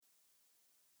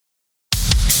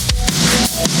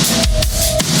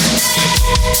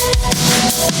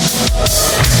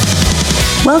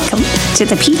Welcome to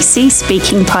the PC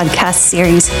Speaking podcast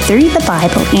series Through the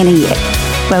Bible in a Year,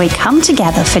 where we come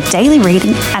together for daily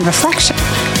reading and reflection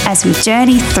as we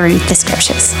journey through the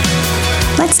scriptures.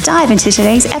 Let's dive into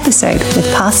today's episode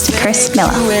with Pastor Chris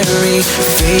Miller.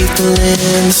 Faithful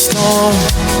in the storm,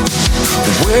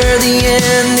 worthy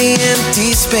in the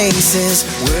empty spaces.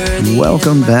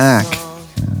 Welcome back.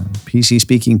 PC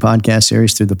Speaking podcast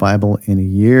series Through the Bible in a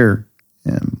Year.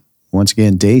 Once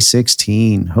again, day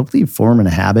 16. Hopefully you're forming a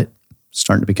habit,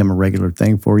 starting to become a regular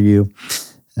thing for you.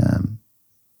 A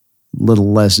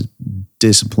little less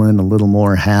discipline, a little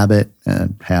more habit.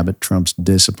 Habit trumps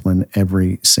discipline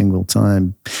every single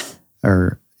time.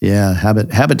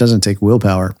 Habit doesn't take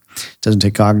willpower. It doesn't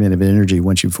take cognitive energy.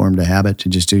 Once you've formed a habit to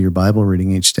just do your Bible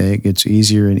reading each day, it gets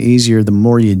easier and easier the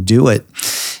more you do it.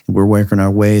 We're working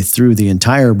our way through the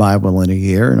entire Bible in a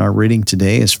year, and our reading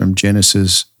today is from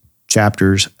Genesis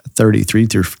chapters 33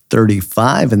 through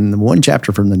 35, and one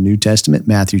chapter from the New Testament,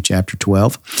 Matthew chapter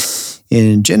 12.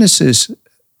 In Genesis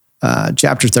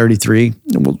chapter 33,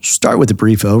 we'll start with a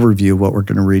brief overview of what we're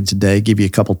going to read today, give you a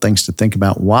couple things to think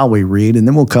about while we read, and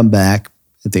then we'll come back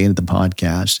at the end of the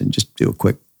podcast and just do a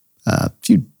quick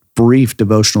few brief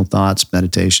devotional thoughts,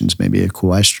 meditations, maybe a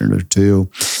question or two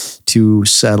to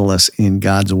settle us in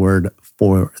God's word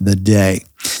for the day.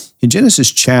 In Genesis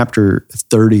chapter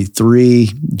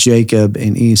 33, Jacob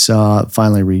and Esau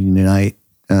finally reunite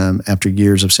after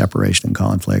years of separation and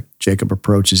conflict. Jacob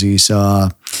approaches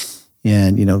Esau,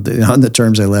 and on the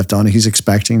terms they left on, he's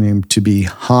expecting him to be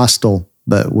hostile,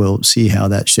 but we'll see how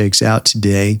that shakes out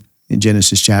today. In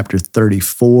Genesis chapter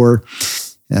 34,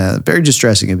 a very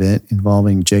distressing event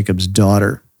involving Jacob's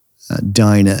daughter,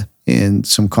 Dinah, and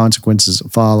some consequences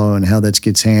that follow and how that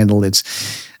gets handled.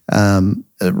 It's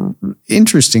an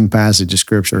interesting passage of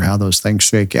scripture, how those things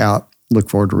shake out. Look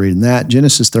forward to reading that.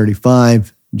 Genesis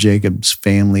 35, Jacob's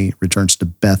family returns to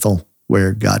Bethel,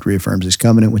 where God reaffirms his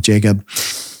covenant with Jacob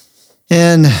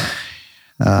and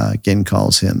again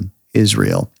calls him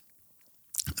Israel.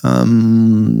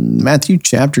 Matthew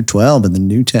chapter 12 in the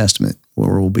New Testament,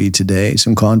 where we'll be today,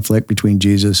 some conflict between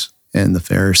Jesus and the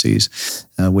Pharisees,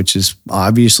 which is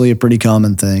obviously a pretty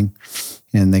common thing.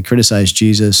 And they criticize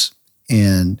Jesus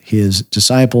and his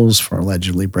disciples for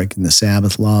allegedly breaking the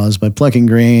Sabbath laws by plucking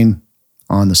grain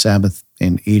on the Sabbath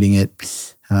and eating it.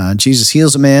 Jesus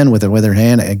heals a man with a withered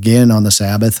hand again on the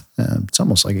Sabbath. It's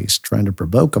almost like he's trying to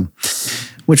provoke him,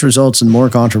 which results in more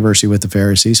controversy with the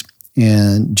Pharisees.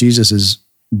 And Jesus is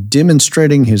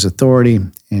demonstrating his authority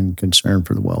and concern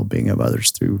for the well-being of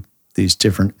others through these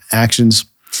different actions.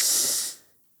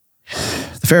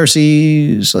 The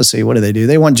Pharisees, let's see, what do?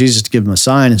 They want Jesus to give them a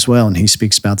sign as well, and he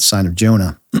speaks about the sign of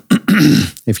Jonah.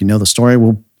 If you know the story,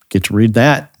 we'll get to read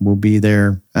that. We'll be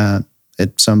there at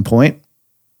some point,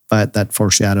 but that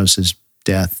foreshadows his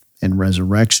death and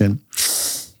resurrection.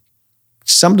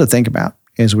 Something to think about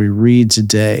as we read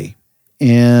today.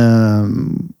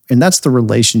 And that's the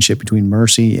relationship between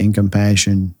mercy and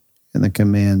compassion and the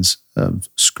commands of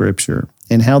Scripture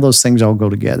and how those things all go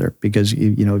together. Because,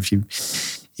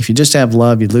 if you just have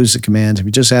love, you lose the commands. If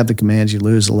you just have the commands, you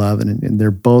lose the love. And they're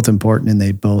both important and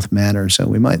they both matter. So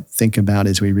we might think about,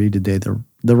 as we read today,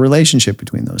 the relationship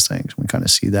between those things. We kind of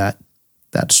see that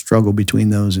struggle between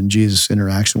those in Jesus'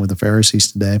 interaction with the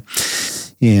Pharisees today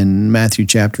in Matthew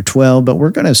chapter 12. But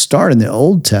we're going to start in the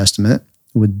Old Testament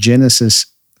with Genesis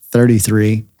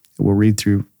 33. We'll read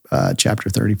through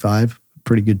chapter 35, a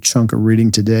pretty good chunk of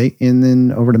reading today. And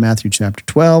then over to Matthew chapter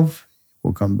 12.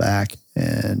 We'll come back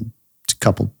and a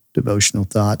couple devotional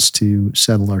thoughts to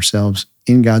settle ourselves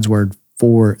in God's word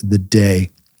for the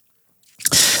day.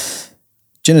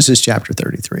 Genesis chapter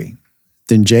 33.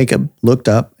 Then Jacob looked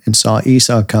up and saw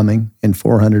Esau coming and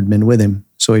 400 men with him.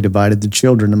 So he divided the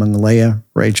children among Leah,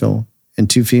 Rachel, and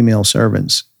 2 female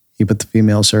servants. He put the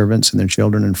female servants and their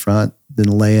children in front,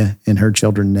 then Leah and her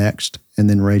children next, and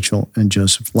then Rachel and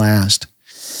Joseph last.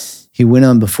 He went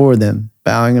on before them,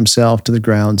 bowing himself to the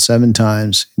ground 7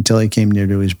 times until he came near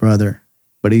to his brother.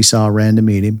 But Esau ran to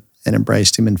meet him and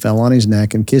embraced him and fell on his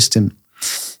neck and kissed him.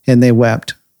 And they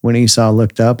wept. When Esau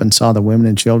looked up and saw the women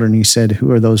and children, he said,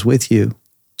 "Who are those with you?"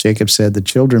 Jacob said, "The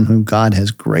children whom God has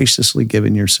graciously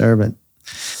given your servant."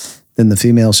 Then the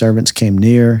female servants came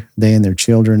near, they and their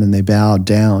children, and they bowed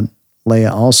down.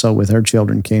 Leah also with her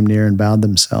children came near and bowed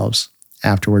themselves.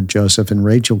 Afterward, Joseph and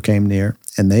Rachel came near,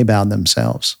 and they bowed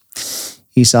themselves.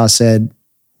 Esau said,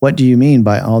 "What do you mean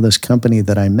by all this company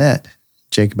that I met?"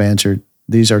 Jacob answered,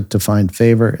 "These are to find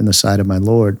favor in the sight of my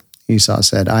Lord." Esau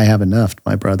said, "I have enough,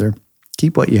 my brother.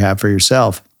 Keep what you have for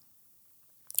yourself."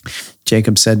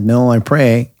 Jacob said, "No, I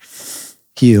pray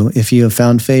you, if you have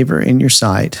found favor in your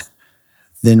sight,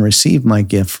 Then receive my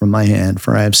gift from my hand,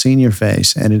 for I have seen your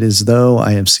face, and it is as though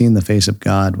I have seen the face of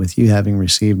God, with you having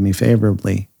received me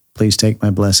favorably. Please take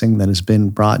my blessing that has been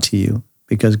brought to you,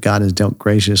 because God has dealt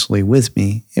graciously with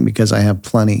me, and because I have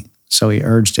plenty. So he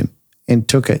urged him, and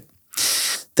took it.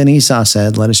 Then Esau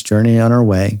said, let us journey on our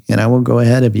way, and I will go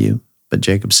ahead of you. But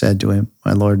Jacob said to him,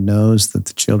 my Lord knows that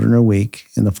the children are weak,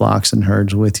 and the flocks and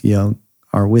herds with young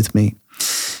are with me.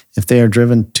 If they are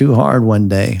driven too hard one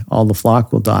day, all the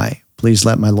flock will die. Please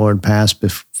let my Lord pass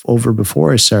over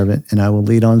before his servant, and I will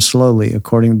lead on slowly,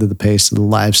 according to the pace of the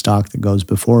livestock that goes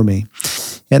before me,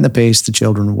 and the pace the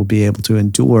children will be able to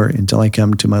endure until I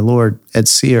come to my Lord at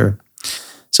Seir.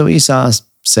 So Esau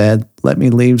said, let me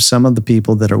leave some of the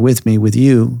people that are with me with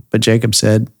you. But Jacob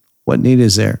said, what need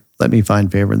is there? Let me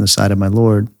find favor in the sight of my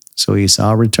Lord. So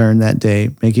Esau returned that day,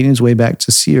 making his way back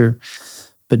to Seir.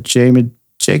 But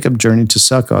Jacob journeyed to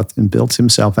Succoth and built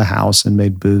himself a house and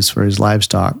made booths for his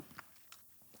livestock.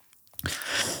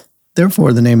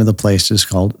 Therefore, the name of the place is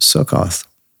called Succoth.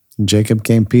 And Jacob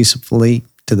came peacefully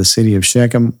to the city of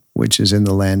Shechem, which is in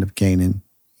the land of Canaan.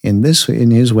 In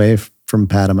his way from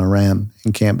Paddan Aram,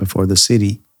 and camped before the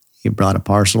city. He brought a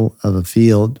parcel of a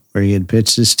field where he had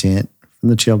pitched his tent from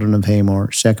the children of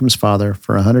Hamor, Shechem's father,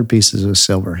 for 100 pieces of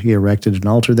silver. He erected an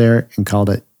altar there and called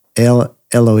it El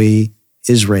Eloi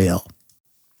Israel.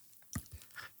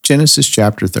 Genesis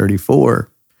chapter 34.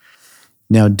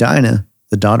 Now Dinah,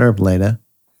 the daughter of Ladah,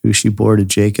 who she bore to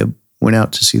Jacob, went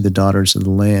out to see the daughters of the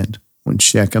land. When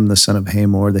Shechem, the son of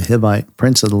Hamor, the Hivite,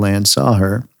 prince of the land, saw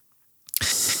her,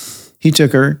 he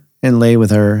took her and lay with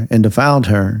her and defiled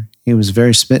her. He was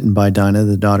very smitten by Dinah,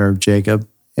 the daughter of Jacob,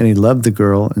 and he loved the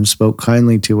girl and spoke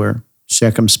kindly to her.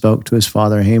 Shechem spoke to his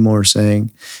father Hamor,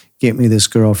 saying, get me this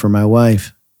girl for my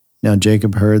wife. Now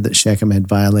Jacob heard that Shechem had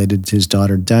violated his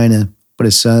daughter Dinah, but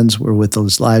his sons were with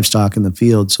his livestock in the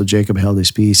field, so Jacob held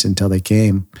his peace until they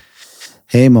came.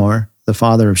 Hamor, the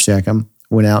father of Shechem,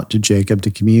 went out to Jacob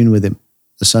to commune with him.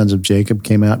 The sons of Jacob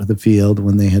came out to the field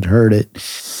when they had heard it,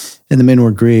 and the men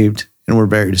were grieved and were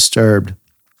very disturbed,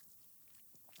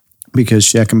 because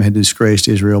Shechem had disgraced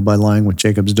Israel by lying with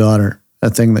Jacob's daughter, a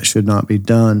thing that should not be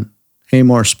done.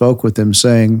 Hamor spoke with them,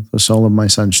 saying, the soul of my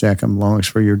son Shechem longs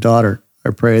for your daughter.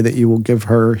 I pray that you will give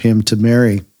him to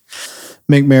marry.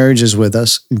 Make marriages with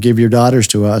us, and give your daughters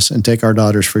to us, and take our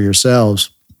daughters for yourselves.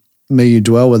 May you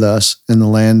dwell with us, and the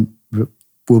land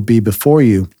will be before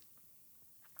you.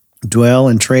 Dwell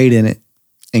and trade in it,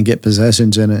 and get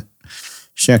possessions in it.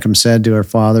 Shechem said to her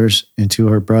fathers and to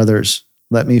her brothers,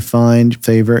 let me find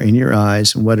favor in your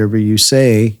eyes, and whatever you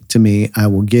say to me, I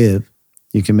will give.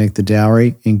 You can make the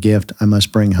dowry and gift I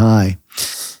must bring high,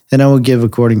 and I will give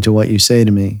according to what you say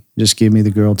to me. Just give me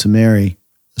the girl to marry.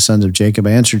 The sons of Jacob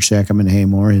answered Shechem and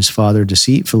Hamor, his father,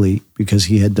 deceitfully, because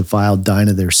he had defiled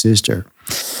Dinah, their sister.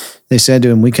 They said to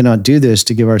him, we cannot do this.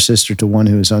 To give our sister to one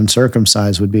who is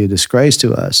uncircumcised would be a disgrace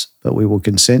to us, but we will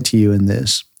consent to you in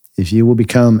this. If you will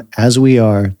become as we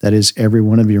are, that is, every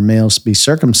one of your males be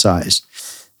circumcised,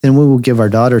 then we will give our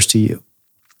daughters to you.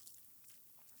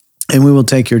 And we will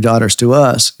take your daughters to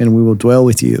us, and we will dwell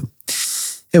with you,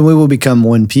 and we will become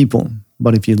one people.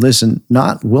 But if you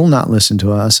will not listen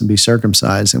to us and be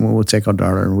circumcised, then we will take our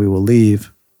daughter and we will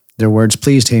leave. Their words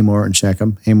pleased Hamor and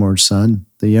Shechem, Hamor's son.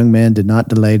 The young man did not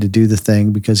delay to do the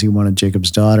thing because he wanted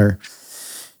Jacob's daughter.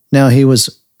 Now he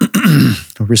was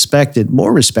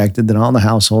more respected than all the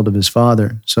household of his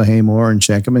father. So Hamor and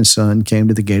Shechem his son came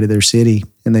to the gate of their city,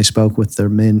 and they spoke with the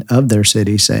men of their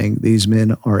city, saying, these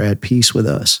men are at peace with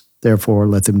us. Therefore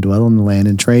let them dwell in the land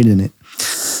and trade in it.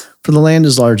 For the land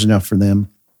is large enough for them.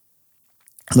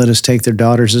 Let us take their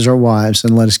daughters as our wives,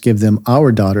 and let us give them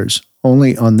our daughters.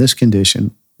 Only on this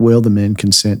condition will the men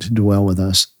consent to dwell with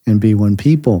us and be one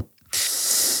people.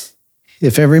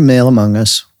 If every male among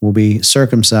us will be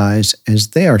circumcised as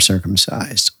they are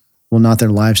circumcised, will not their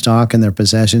livestock and their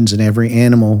possessions and every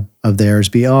animal of theirs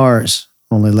be ours?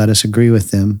 Only let us agree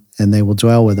with them, and they will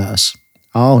dwell with us.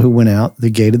 All who went out the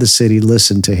gate of the city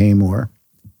listened to Hamor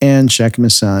and Shechem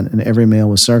his son, and every male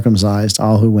was circumcised,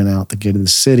 all who went out the gate of the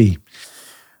city.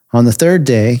 On the third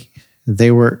day,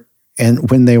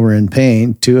 when they were in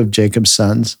pain, two of Jacob's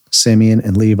sons, Simeon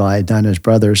and Levi, Dinah's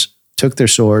brothers, took their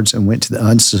swords and went to the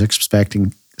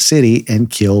unsuspecting city and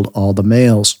killed all the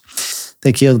males.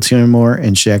 They killed Hamor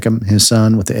and Shechem, his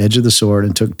son, with the edge of the sword,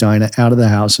 and took Dinah out of the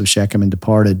house of Shechem and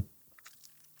departed.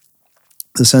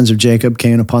 The sons of Jacob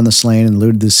came upon the slain and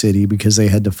looted the city because they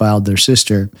had defiled their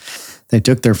sister. They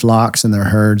took their flocks and their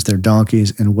herds, their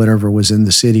donkeys, and whatever was in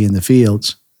the city and the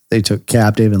fields. They took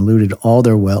captive and looted all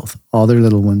their wealth, all their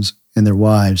little ones, and their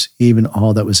wives, even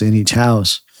all that was in each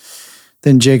house.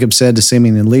 Then Jacob said to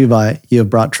Simeon and Levi, "You have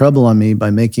brought trouble on me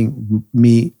by making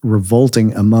me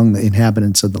revolting among the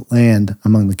inhabitants of the land,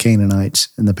 among the Canaanites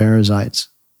and the Perizzites.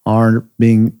 Our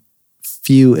being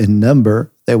few in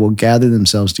number, they will gather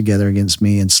themselves together against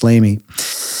me and slay me,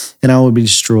 and I will be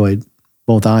destroyed,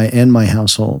 both I and my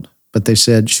household." But they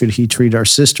said, "Should he treat our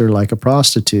sister like a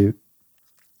prostitute?"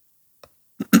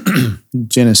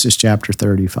 Genesis chapter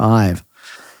 35.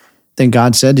 Then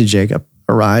God said to Jacob,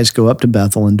 "Arise, go up to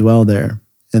Bethel and dwell there,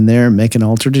 and there make an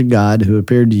altar to God who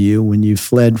appeared to you when you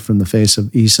fled from the face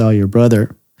of Esau your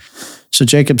brother." So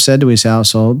Jacob said to his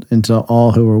household and to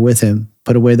all who were with him,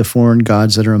 "Put away the foreign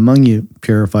gods that are among you,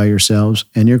 purify yourselves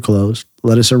and your clothes.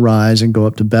 Let us arise and go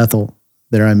up to Bethel.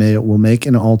 There will make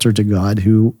an altar to God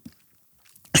who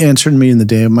answered me in the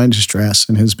day of my distress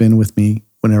and has been with me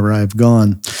whenever I have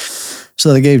gone."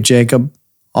 So they gave Jacob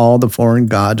all the foreign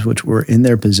gods which were in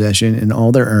their possession and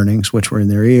all their earnings which were in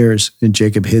their ears, and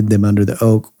Jacob hid them under the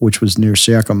oak which was near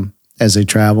Shechem. As they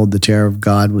traveled, the terror of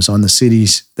God was on the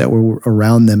cities that were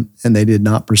around them, and they did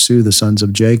not pursue the sons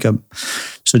of Jacob.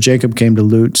 So Jacob came to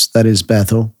Luz, that is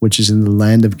Bethel, which is in the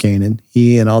land of Canaan,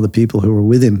 he and all the people who were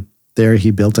with him. There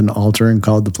he built an altar and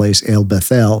called the place El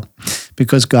Bethel,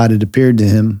 because God had appeared to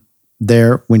him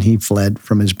there when he fled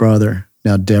from his brother.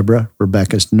 Now Deborah,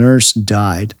 Rebekah's nurse,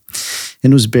 died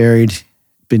and was buried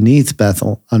beneath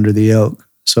Bethel under the oak.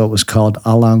 So it was called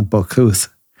Alang Bokuth.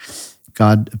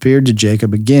 God appeared to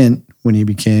Jacob again when he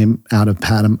became out of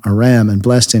Paddan Aram and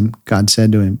blessed him. God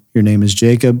said to him, "Your name is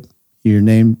Jacob. Your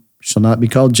name shall not be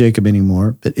called Jacob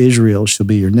anymore, but Israel shall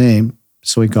be your name."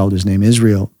 So he called his name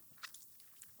Israel.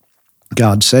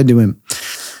 God said to him,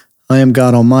 "I am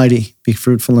God Almighty. Be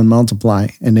fruitful and multiply.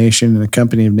 A nation and a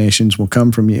company of nations will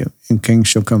come from you, and kings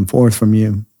shall come forth from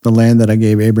you. The land that I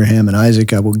gave Abraham and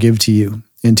Isaac I will give to you,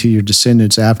 and to your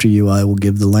descendants after you I will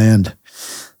give the land."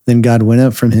 Then God went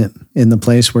up from him in the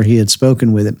place where he had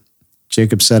spoken with him.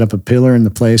 Jacob set up a pillar in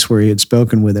the place where he had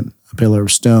spoken with him, a pillar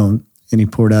of stone, and he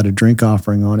poured out a drink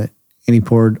offering on it, and he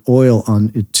poured oil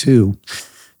on it too.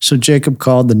 So Jacob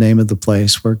called the name of the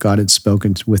place where God had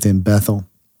spoken with him Bethel.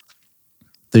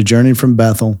 They journeyed from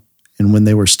Bethel, and when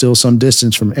they were still some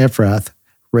distance from Ephrath,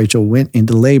 Rachel went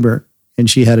into labor, and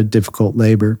she had a difficult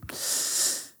labor.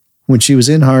 When she was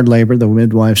in hard labor, the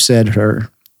midwife said to her,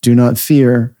 "Do not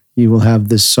fear, you will have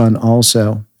this son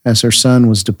also." As her son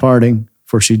was departing,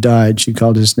 for she died, she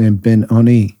called his name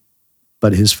Ben-Oni,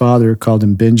 but his father called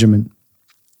him Benjamin.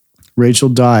 Rachel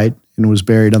died and was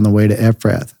buried on the way to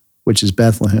Ephrath, which is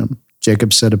Bethlehem.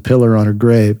 Jacob set a pillar on her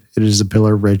grave. It is the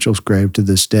pillar of Rachel's grave to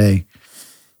this day.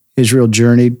 Israel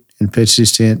journeyed and pitched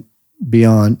his tent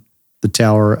beyond the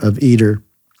Tower of Eder.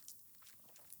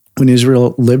 When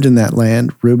Israel lived in that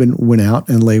land, Reuben went out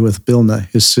and lay with Bilhah,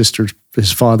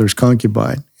 his father's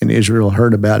concubine, and Israel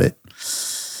heard about it.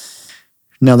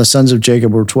 Now the sons of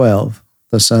Jacob were 12.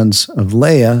 The sons of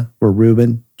Leah were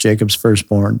Reuben, Jacob's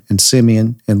firstborn, and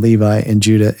Simeon, and Levi, and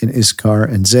Judah, and Issachar,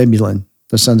 and Zebulun.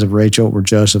 The sons of Rachel were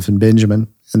Joseph and Benjamin,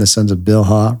 and the sons of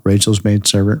Bilhah, Rachel's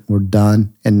maidservant, were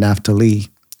Dan and Naphtali.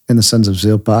 And the sons of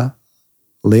Zilpah,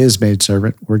 Leah's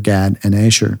maidservant, were Gad and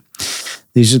Asher.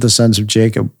 These are the sons of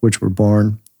Jacob, which were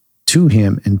born to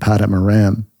him in Paddan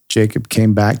Aram. Jacob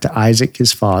came back to Isaac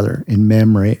his father in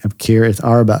Mamre of Kiriath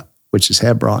Arba, which is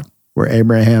Hebron, where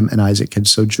Abraham and Isaac had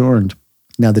sojourned.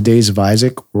 Now the days of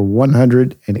Isaac were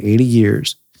 180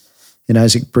 years. And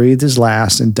Isaac breathed his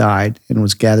last and died, and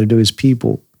was gathered to his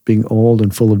people, being old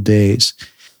and full of days.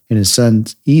 And his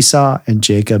sons Esau and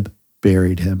Jacob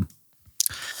buried him.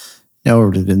 Now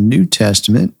over to the New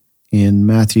Testament in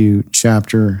Matthew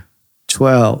chapter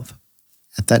 12.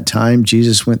 At that time,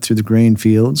 Jesus went through the grain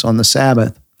fields on the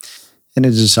Sabbath, and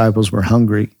his disciples were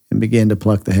hungry and began to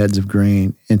pluck the heads of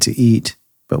grain and to eat.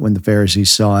 But when the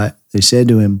Pharisees saw it, they said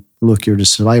to him, "Look, your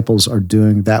disciples are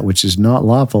doing that which is not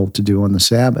lawful to do on the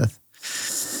Sabbath."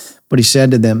 But he said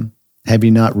to them, "Have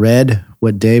you not read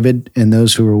what David and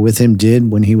those who were with him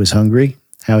did when he was hungry?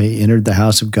 How he entered the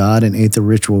house of God and ate the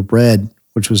ritual bread,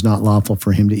 which was not lawful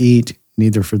for him to eat,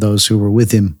 neither for those who were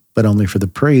with him, but only for the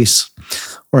priests?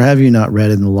 Or have you not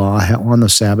read in the law how on the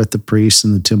Sabbath the priests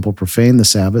in the temple profane the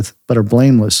Sabbath, but are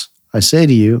blameless? I say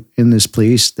to you, in this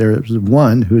place there is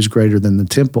one who is greater than the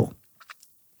temple.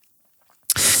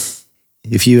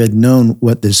 If you had known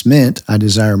what this meant, I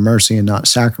desire mercy and not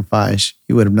sacrifice,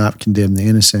 you would have not condemned the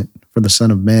innocent, for the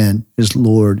Son of Man is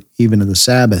Lord even of the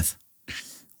Sabbath."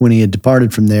 When he had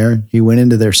departed from there, he went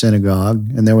into their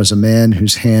synagogue, and there was a man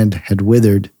whose hand had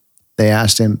withered. They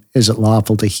asked him, "Is it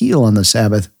lawful to heal on the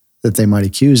Sabbath?" that they might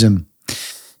accuse him.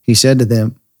 He said to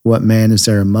them, "What man is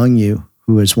there among you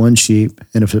who has one sheep,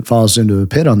 and if it falls into a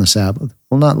pit on the Sabbath,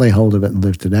 will not lay hold of it and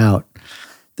lift it out?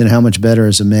 Then how much better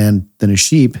is a man than a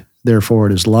sheep? Therefore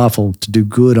it is lawful to do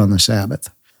good on the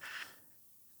Sabbath.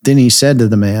 Then he said to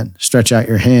the man, stretch out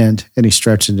your hand. And he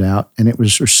stretched it out, and it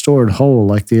was restored whole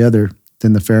like the other.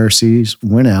 Then the Pharisees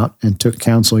went out and took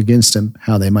counsel against him,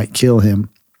 how they might kill him.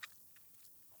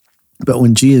 But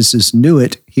when Jesus knew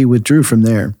it, he withdrew from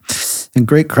there. And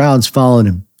great crowds followed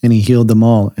him, and he healed them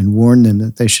all, and warned them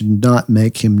that they should not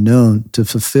make him known, to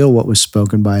fulfill what was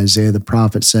spoken by Isaiah the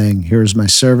prophet, saying, here is my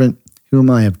servant, whom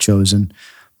I have chosen,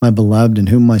 my beloved, in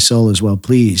whom my soul is well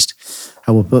pleased.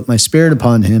 I will put my spirit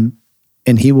upon him,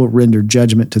 and he will render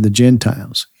judgment to the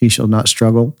Gentiles. He shall not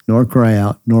struggle, nor cry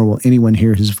out, nor will anyone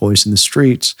hear his voice in the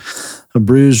streets. A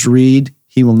bruised reed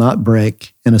he will not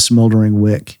break, and a smoldering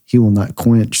wick he will not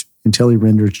quench, until he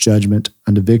renders judgment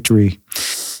unto victory.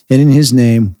 And in his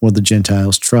name will the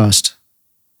Gentiles trust.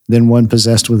 Then one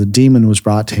possessed with a demon was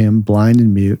brought to him, blind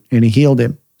and mute, and he healed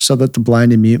him, so that the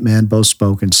blind and mute man both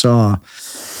spoke and saw.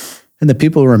 And the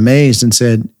people were amazed and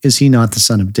said, is he not the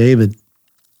son of David?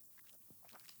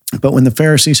 But when the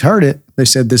Pharisees heard it, they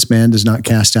said, this man does not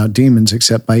cast out demons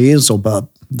except by Beelzebub,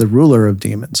 the ruler of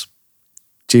demons.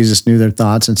 Jesus knew their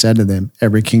thoughts and said to them,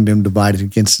 every kingdom divided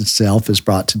against itself is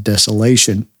brought to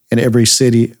desolation, and every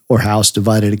city or house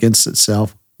divided against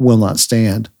itself will not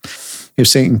stand. If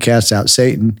Satan casts out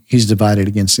Satan, he's divided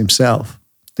against himself.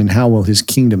 Then how will his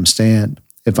kingdom stand?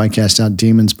 If I cast out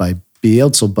demons by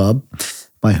Beelzebub,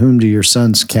 by whom do your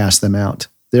sons cast them out?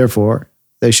 Therefore,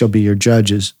 they shall be your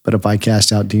judges. But if I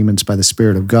cast out demons by the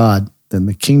Spirit of God, then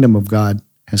the kingdom of God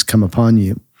has come upon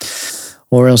you.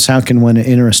 Or else how can one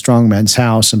enter a strong man's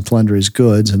house and plunder his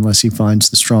goods, unless he finds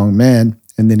the strong man,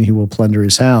 and then he will plunder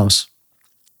his house?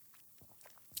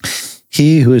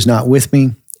 He who is not with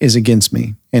me is against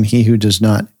me, and he who does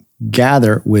not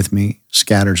gather with me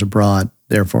scatters abroad.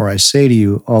 Therefore I say to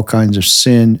you, all kinds of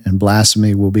sin and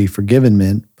blasphemy will be forgiven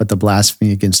men, but the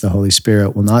blasphemy against the Holy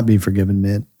Spirit will not be forgiven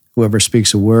men. Whoever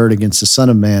speaks a word against the Son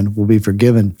of Man will be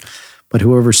forgiven, but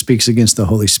whoever speaks against the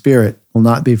Holy Spirit will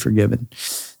not be forgiven,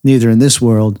 neither in this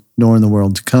world nor in the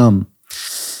world to come.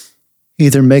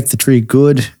 Either make the tree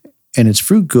good and its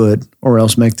fruit good, or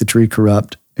else make the tree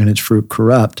corrupt and its fruit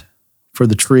corrupt. For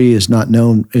the tree is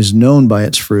known by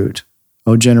its fruit.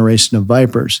 O generation of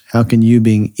vipers, how can you,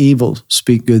 being evil,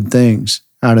 speak good things?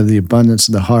 Out of the abundance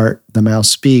of the heart, the mouth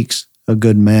speaks. A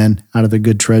good man, out of the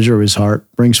good treasure of his heart,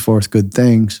 brings forth good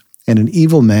things. And an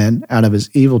evil man, out of his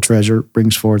evil treasure,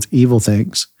 brings forth evil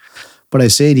things. But I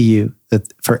say to you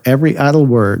that for every idle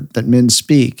word that men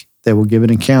speak, they will give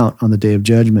an account on the day of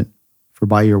judgment. For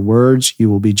by your words you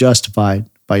will be justified,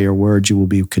 by your words you will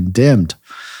be condemned.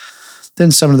 Then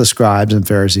some of the scribes and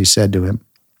Pharisees said to him,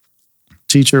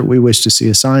 Teacher, we wish to see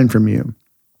a sign from you.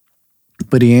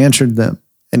 But he answered them,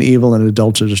 an evil and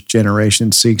adulterous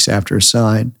generation seeks after a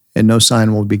sign, and no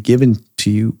sign will be given to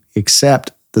you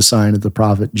except the sign of the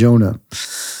prophet Jonah.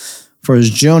 For as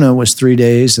Jonah was 3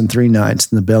 days and 3 nights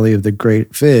in the belly of the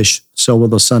great fish, so will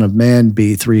the Son of Man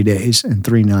be 3 days and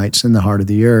 3 nights in the heart of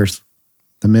the earth.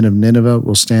 The men of Nineveh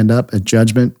will stand up at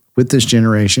judgment with this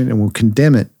generation and will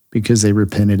condemn it, because they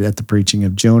repented at the preaching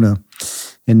of Jonah.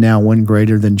 And now one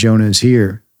greater than Jonah is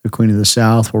here. The queen of the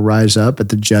south will rise up at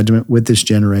the judgment with this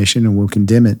generation and will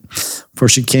condemn it. For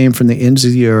she came from the ends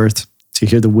of the earth to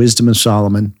hear the wisdom of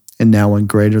Solomon, and now one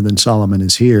greater than Solomon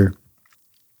is here.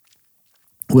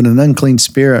 When an unclean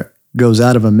spirit goes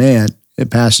out of a man,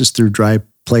 it passes through dry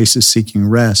places seeking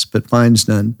rest, but finds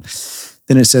none.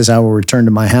 Then it says, I will return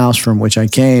to my house from which I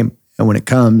came. And when it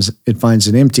comes, it finds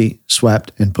it empty,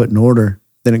 swept, and put in order.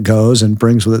 Then it goes and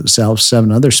brings with itself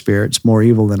 7 other spirits more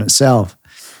evil than itself.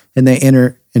 And they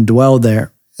enter and dwell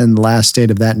there. And the last state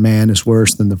of that man is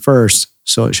worse than the first.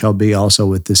 So it shall be also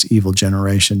with this evil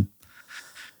generation.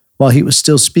 While he was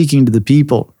still speaking to the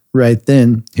people, right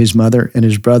then his mother and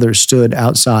his brothers stood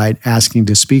outside asking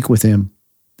to speak with him.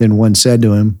 Then one said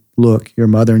to him, Look, your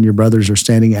mother and your brothers are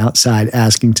standing outside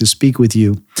asking to speak with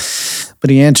you. But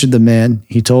he answered the men.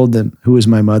 He told them, Who is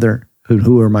my mother?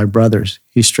 Who are my brothers?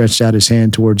 He stretched out his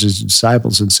hand towards his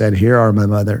disciples and said, Here are my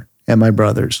mother and my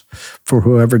brothers. For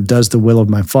whoever does the will of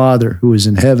my Father who is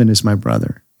in heaven is my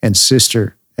brother and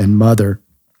sister and mother.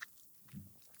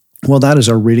 Well, that is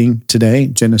our reading today,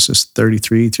 Genesis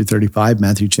 33 through 35,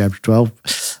 Matthew chapter 12.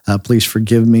 Please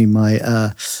forgive me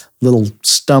my little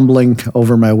stumbling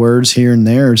over my words here and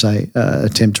there as I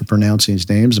attempt to pronounce these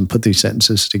names and put these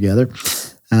sentences together.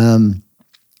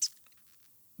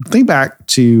 Think back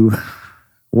to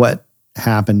what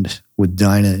happened with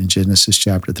Dinah in Genesis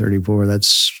chapter 34.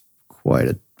 That's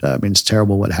it's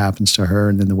terrible what happens to her,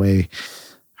 and then the way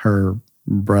her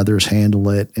brothers handle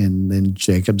it, and then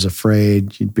Jacob's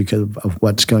afraid because of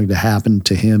what's going to happen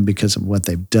to him because of what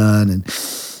they've done. And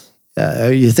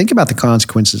You think about the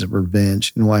consequences of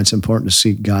revenge and why it's important to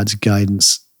seek God's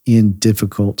guidance in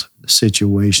difficult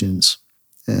situations.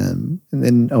 And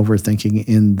then overthinking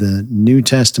in the New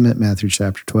Testament, Matthew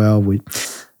chapter 12,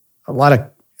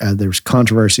 there's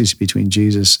controversies between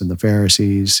Jesus and the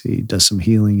Pharisees. He does some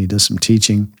healing, he does some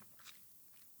teaching.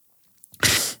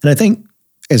 And I think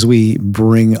as we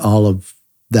bring all of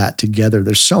that together,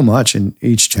 there's so much in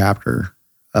each chapter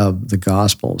of the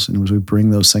Gospels. And as we bring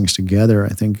those things together, I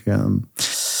think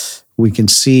we can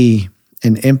see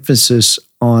an emphasis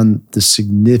on the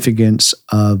significance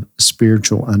of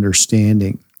spiritual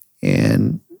understanding.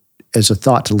 And as a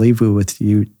thought to leave with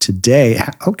you today,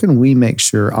 how can we make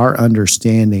sure our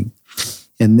understanding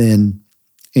and then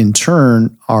in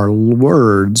turn our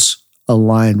words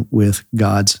align with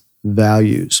God's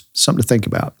values? Something to think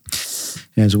about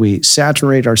as we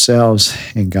saturate ourselves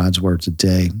in God's word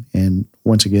today. And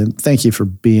once again, thank you for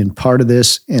being part of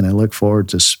this, and I look forward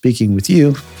to speaking with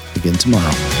you again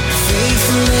tomorrow.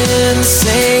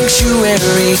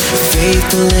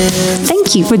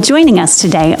 Thank you for joining us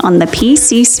today on the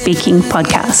PC Speaking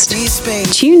podcast.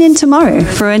 Tune in tomorrow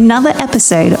for another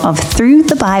episode of Through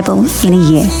the Bible in a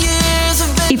Year.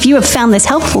 If you have found this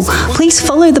helpful, please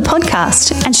follow the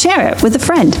podcast and share it with a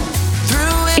friend.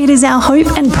 It is our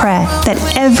hope and prayer that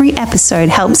every episode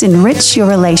helps enrich your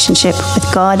relationship with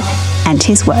God and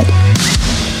His Word. Even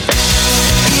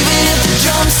if the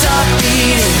drums stop beating.